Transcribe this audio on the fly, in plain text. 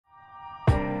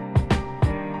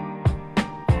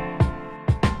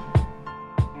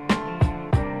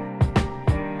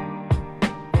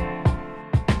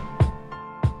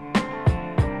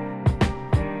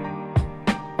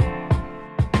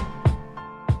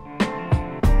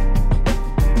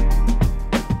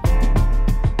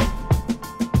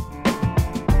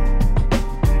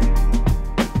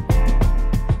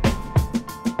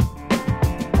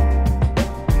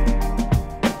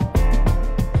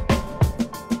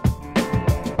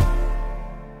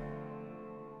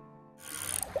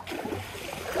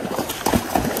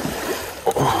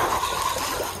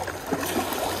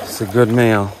That's a good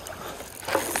male.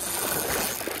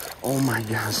 Oh my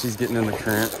gosh, he's getting in the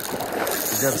current.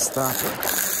 You gotta stop it.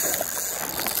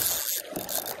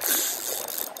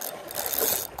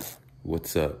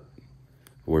 What's up?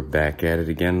 We're back at it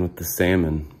again with the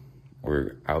salmon.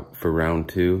 We're out for round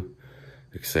 2.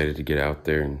 Excited to get out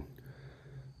there and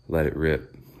let it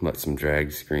rip. Let some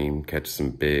drag scream, catch some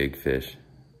big fish.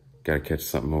 Gotta catch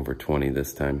something over 20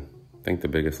 this time. I think the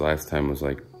biggest last time was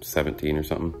like 17 or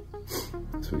something.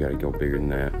 So we gotta go bigger than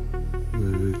that.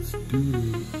 Let's do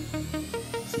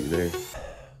it. See you there.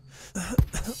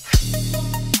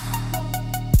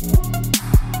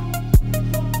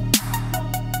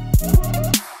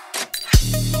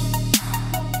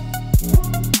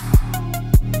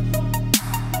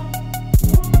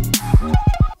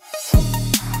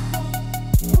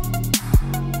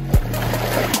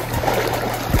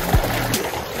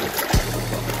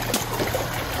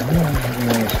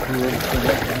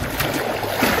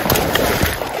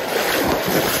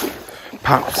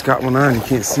 Pop's got one on, you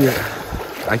can't see it.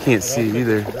 I can't see it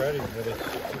either.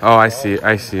 Oh, I see it,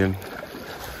 I see him.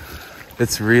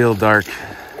 It's real dark.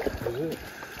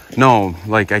 No,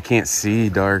 like I can't see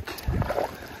dark.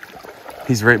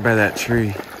 He's right by that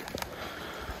tree.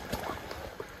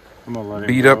 I'm gonna let him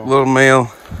Beat go. up little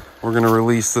male. We're gonna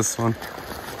release this one.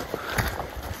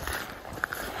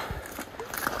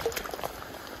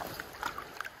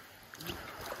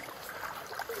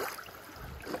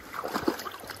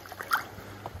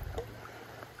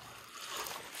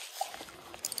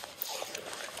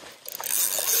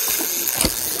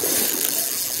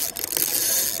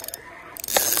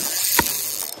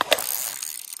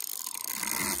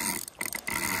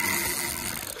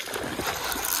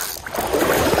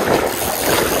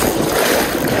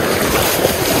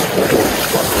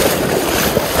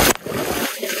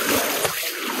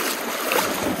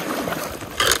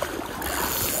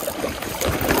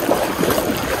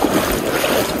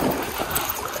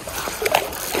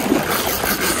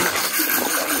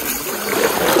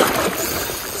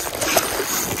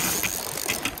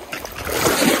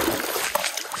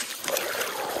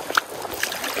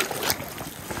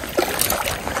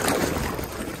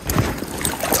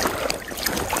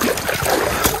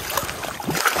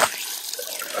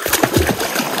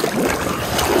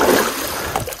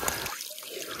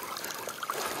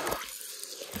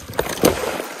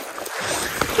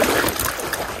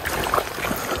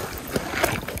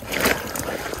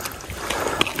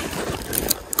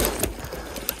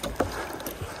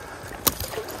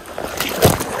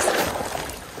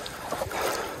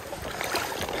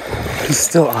 He's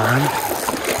still on.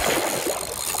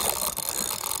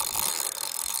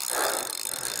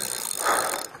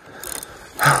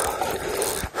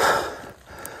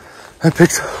 I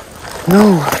picked,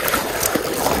 no.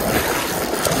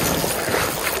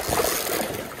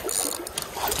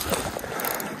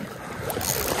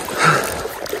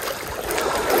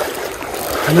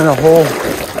 I'm in a hole.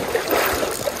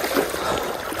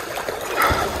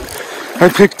 I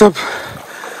picked up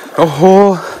a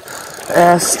whole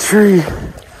ass tree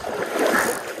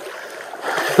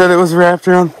that it was wrapped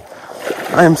around.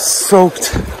 I am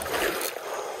soaked.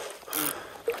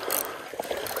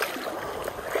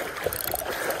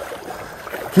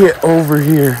 Get over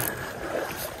here.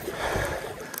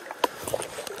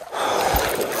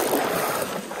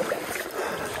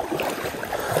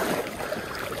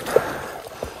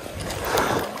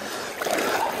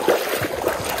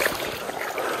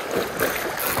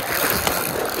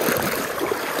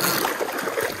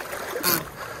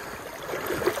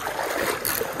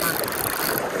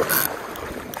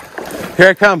 Here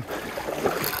I come.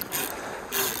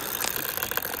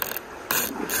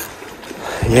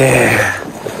 Yeah.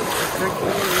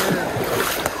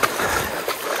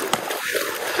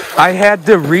 I had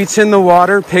to reach in the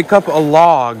water, pick up a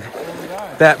log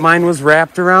that mine was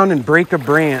wrapped around and break a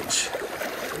branch.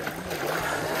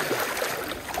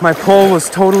 My pole was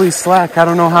totally slack. I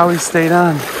don't know how he stayed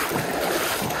on.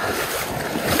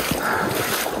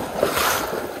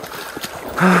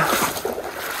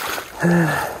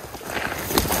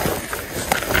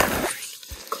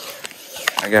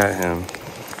 I got him.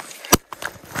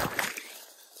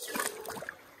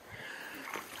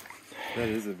 That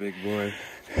is a big boy.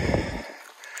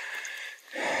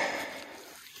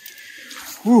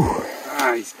 Whew.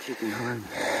 Ah, he's kicking hard.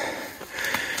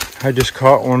 I just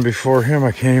caught one before him.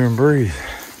 I can't even breathe.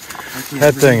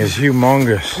 That thing is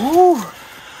humongous. Woo.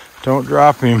 Don't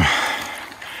drop him.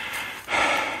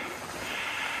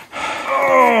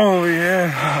 Oh,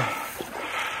 yeah.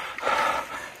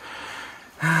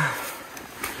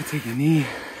 I take a knee.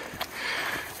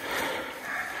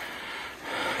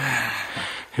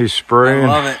 He's spraying. I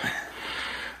love it.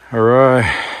 All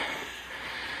right.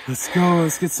 Let's go.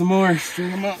 Let's get some more.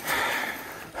 String them up.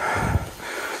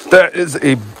 That is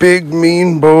a big,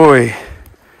 mean boy.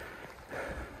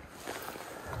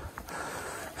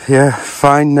 Yeah,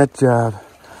 fine net job.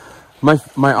 My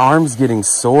arm's getting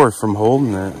sore from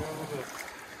holding it.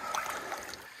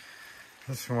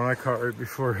 That's the one I caught right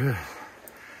before him.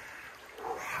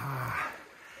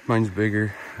 Mine's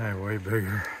bigger. Yeah, way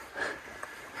bigger.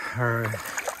 All right.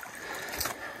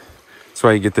 That's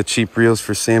why you get the cheap reels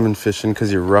for salmon fishing,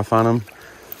 because you're rough on them.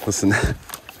 Listen,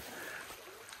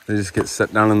 they just get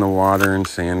set down in the water and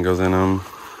sand goes in them.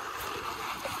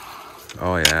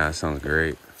 Oh yeah, that sounds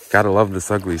great. Gotta love this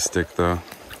ugly stick though.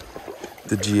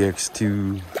 The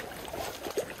GX2.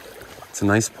 It's a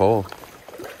nice pole.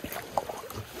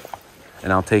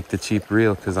 And I'll take the cheap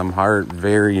reel because I'm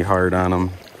very hard on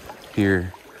them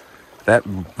here. That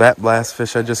last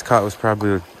fish I just caught was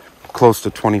probably close to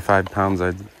 25 pounds.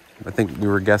 I think we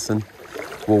were guessing.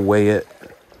 We'll weigh it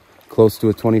close to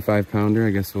a 25 pounder. I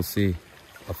guess we'll see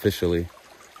officially.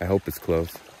 I hope it's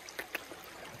close.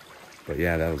 But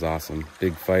yeah, that was awesome.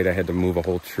 Big fight. I had to move a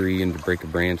whole tree and to break a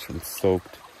branch. I'm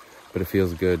soaked, but it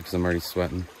feels good because I'm already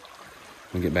sweating.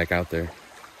 I'll get back out there.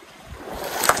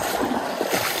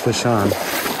 Fish on.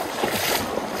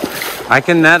 I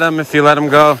can net him if you let him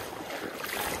go.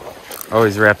 Oh,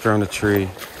 he's wrapped around a tree.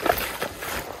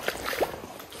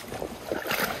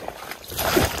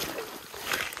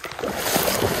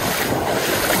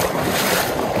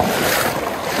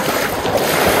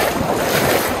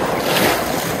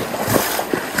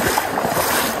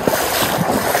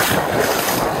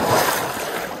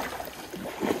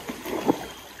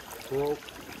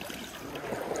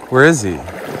 Where is he?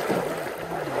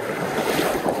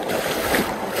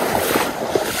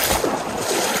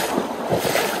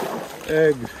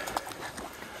 Egg.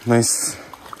 Nice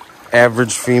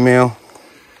average female.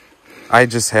 I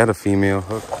just had a female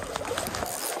hook.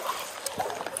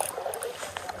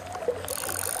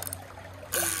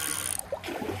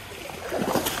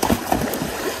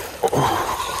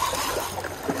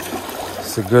 Oh.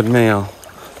 It's a good male.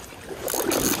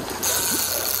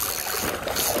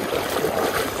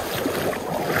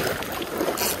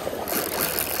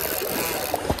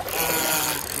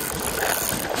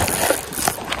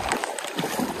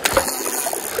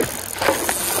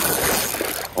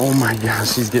 Oh my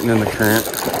gosh, she's getting in the current.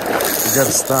 You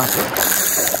gotta stop it.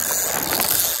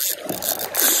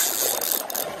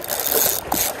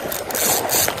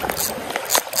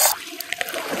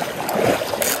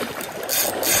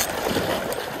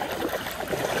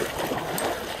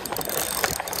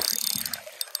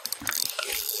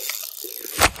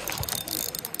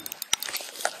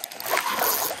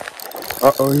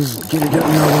 Uh-oh, he's getting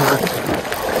another hook.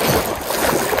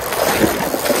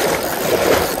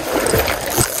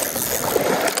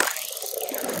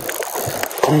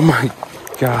 Oh my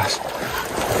gosh.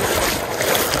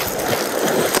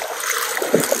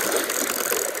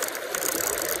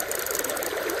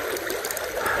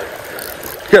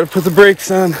 Gotta put the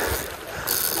brakes on.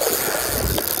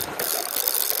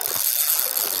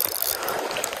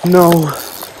 No.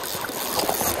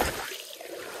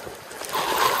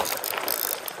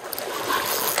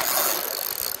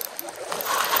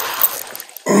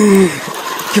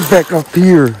 Get back up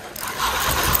here.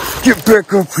 Get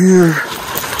back up here.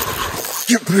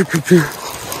 Get back up here.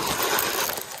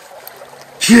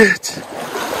 Get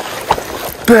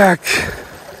back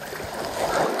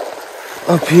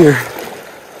up here.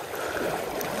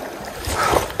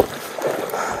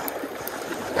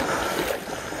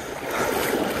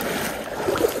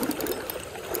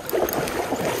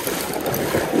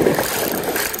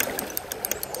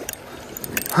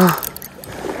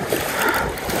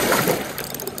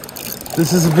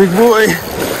 This is a big boy.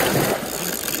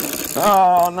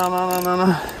 Oh, no, no, no, no, no.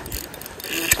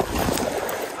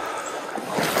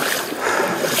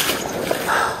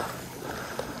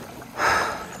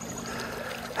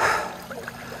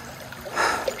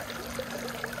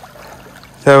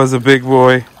 That was a big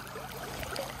boy.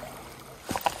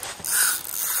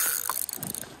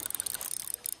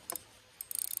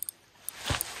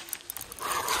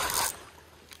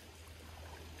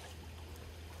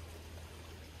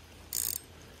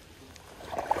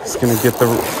 It's gonna get the...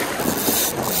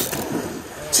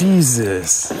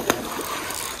 Jesus.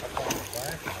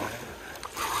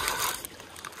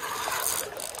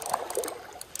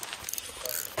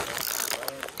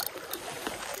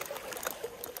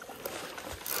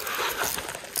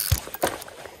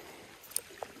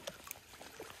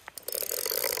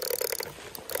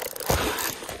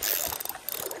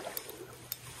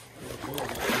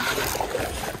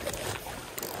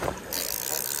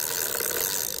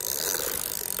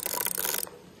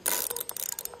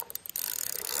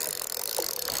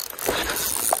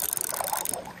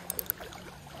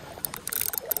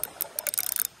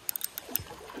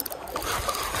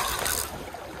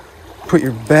 put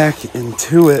your back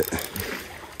into it.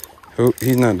 Oh,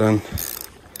 he's not done.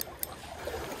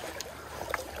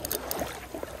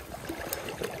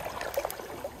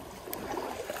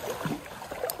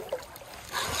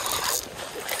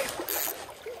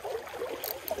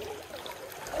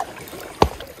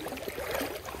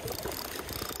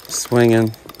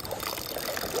 Swinging.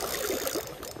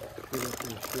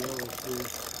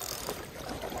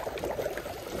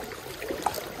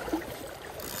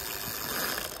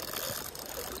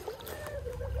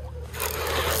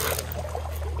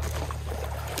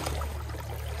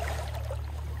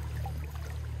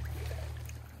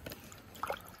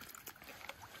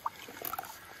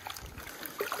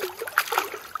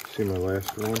 See my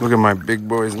last one? Look at my big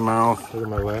boy's mouth. Look at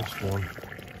my last one.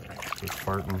 It's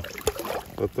farting.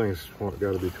 That thing's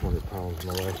got to be 20 pounds,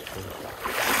 my last one.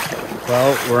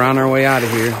 Well, we're on our way out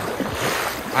of here.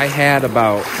 I had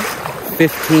about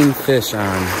 15 fish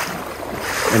on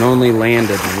and only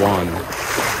landed one.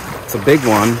 It's a big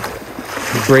one.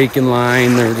 Breaking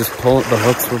line, they were just pulling, the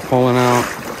hooks were pulling out.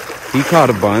 He caught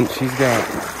a bunch. He's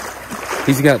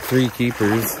got 3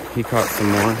 keepers. He caught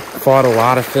some more. Fought a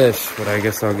lot of fish, but I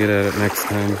guess I'll get at it next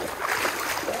time.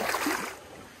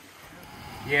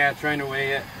 Yeah, trying to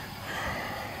weigh it.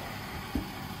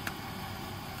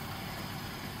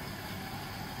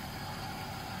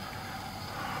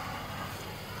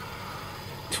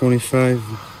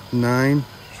 $25.9.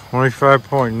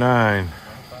 25.9.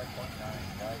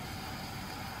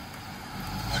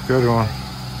 It's a good one.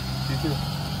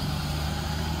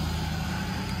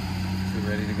 You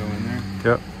ready to go in there?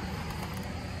 Yep.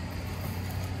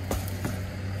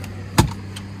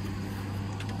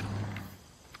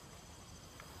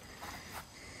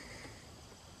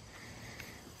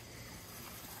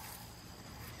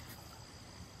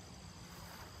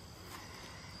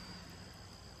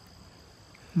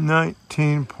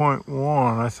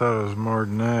 $19.1. I thought it was more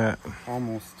than that.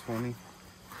 Almost 20.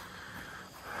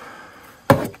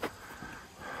 How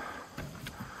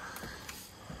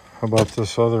about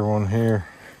this other one here?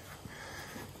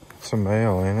 It's a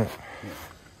male, ain't it? Yeah.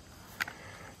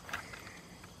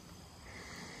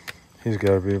 He's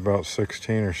got to be about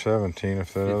 16 or 17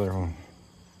 if that other one.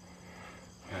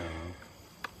 I don't know.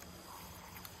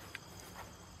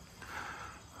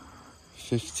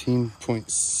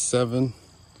 15.7.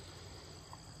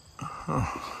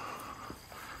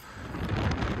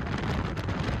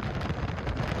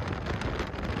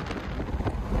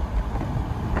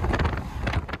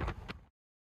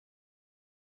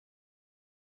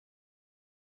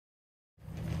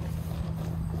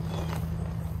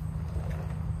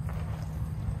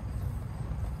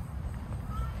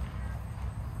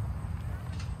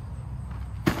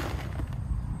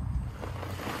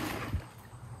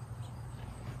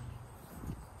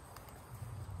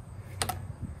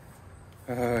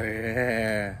 Oh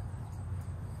yeah.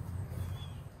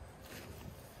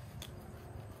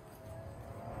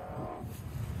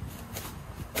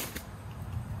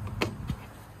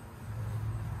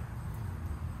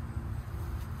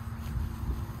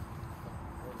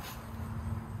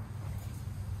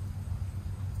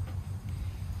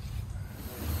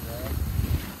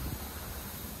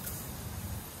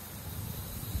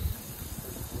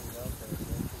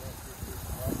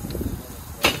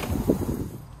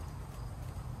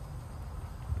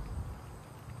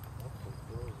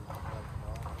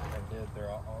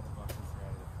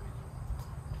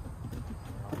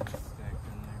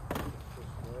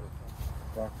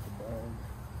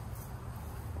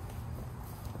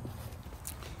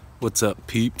 What's up,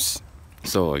 peeps?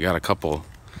 So I got a couple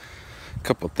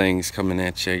things coming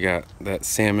at you. I got that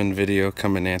salmon video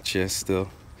coming at you still,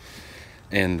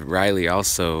 and Riley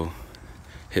also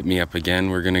hit me up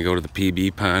again. We're gonna go to the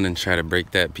PB pond and try to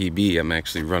break that PB. I'm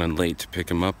actually running late to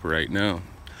pick him up right now.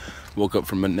 Woke up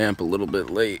from a nap a little bit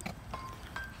late,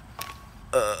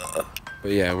 but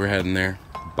yeah, we're heading there.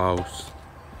 Boss.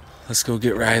 Let's go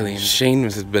get Riley. Shane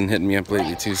has been hitting me up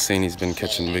lately too, saying he's been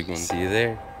catching big ones. See you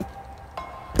there.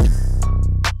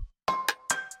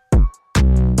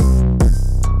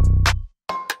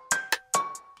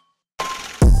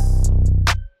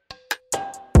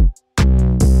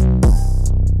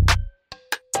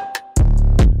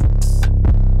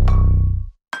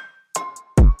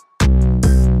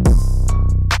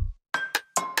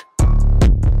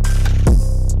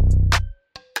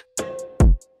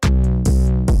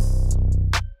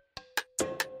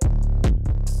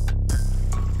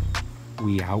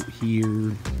 We out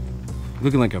here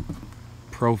looking like a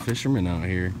pro fisherman out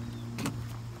here.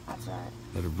 What's that?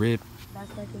 Let it rip.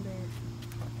 That's like a bit.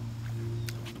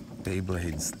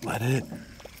 Beyblades, let it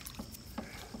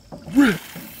rip.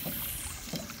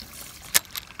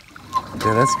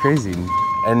 Yeah, that's crazy.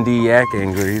 ND Yak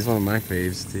Angler, he's one of my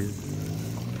faves too.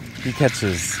 He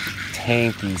catches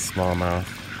tanky smallmouth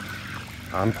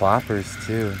on ploppers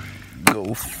too.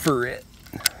 Go for it.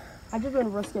 I've just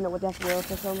been risking it with that lure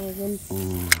for some reason.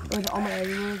 Ooh. With all my other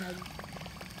lures,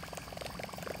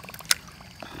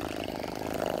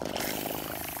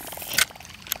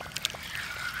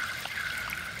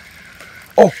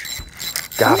 Oh,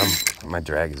 got him. My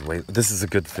drag is way. This is a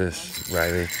good fish,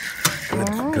 Riley.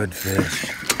 Good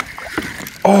fish.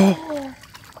 Oh,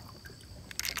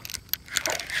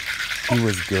 he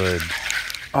was good.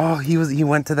 Oh, he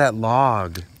went to that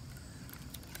log.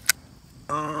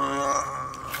 Oh,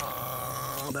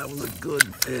 that was a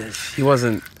good fish. He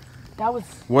wasn't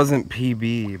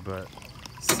PB, but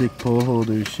sick pole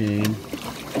holder, Shane.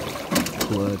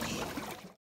 Clutch.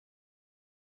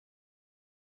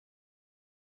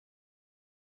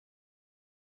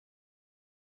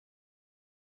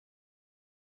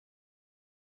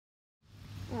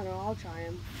 I don't know, I'll try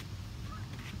him.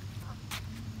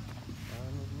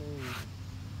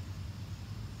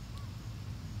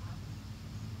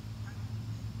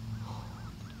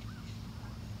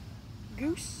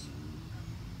 Goose.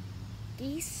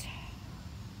 Geese.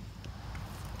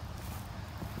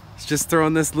 He's just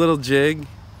throwing this little jig.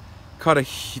 Caught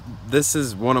this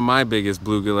is one of my biggest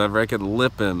bluegill ever. I could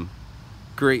lip him.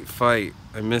 Great fight.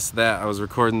 I missed that. I was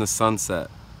recording the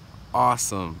sunset.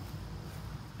 Awesome.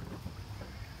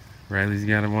 Riley's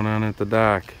got one on at the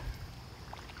dock.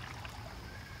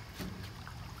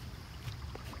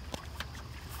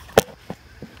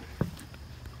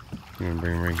 I'm gonna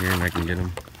bring him right here and I can get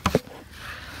him.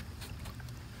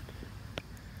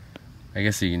 I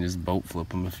guess you can just boat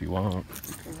flip him if you want.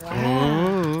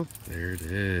 Wow. There it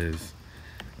is.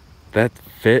 That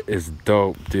fit is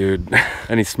dope, dude.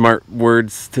 Any smart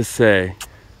words to say?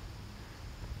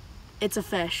 It's a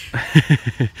fish.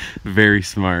 Very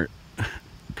smart.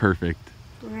 Perfect.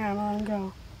 Yeah, let him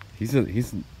go. He's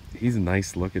a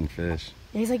nice looking fish.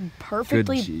 He's like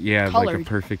perfectly yeah, colored. like a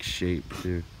perfect shape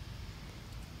too.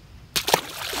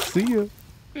 See ya.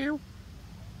 Ew.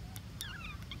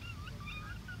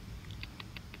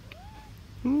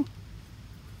 Hmm.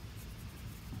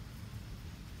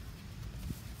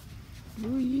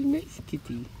 Oh, you nice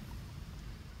kitty.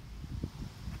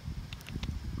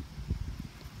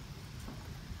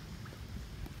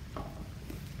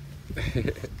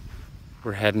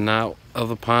 We're heading out of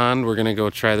the pond. We're gonna go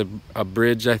try a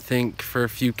bridge, I think, for a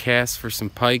few casts for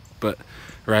some pike, but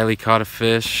Riley caught a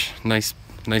fish. Nice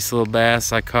little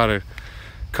bass. I caught a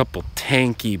couple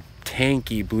tanky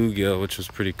bluegill, which was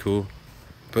pretty cool.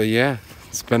 But yeah,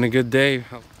 it's been a good day.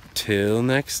 Till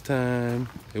next time.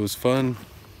 It was fun.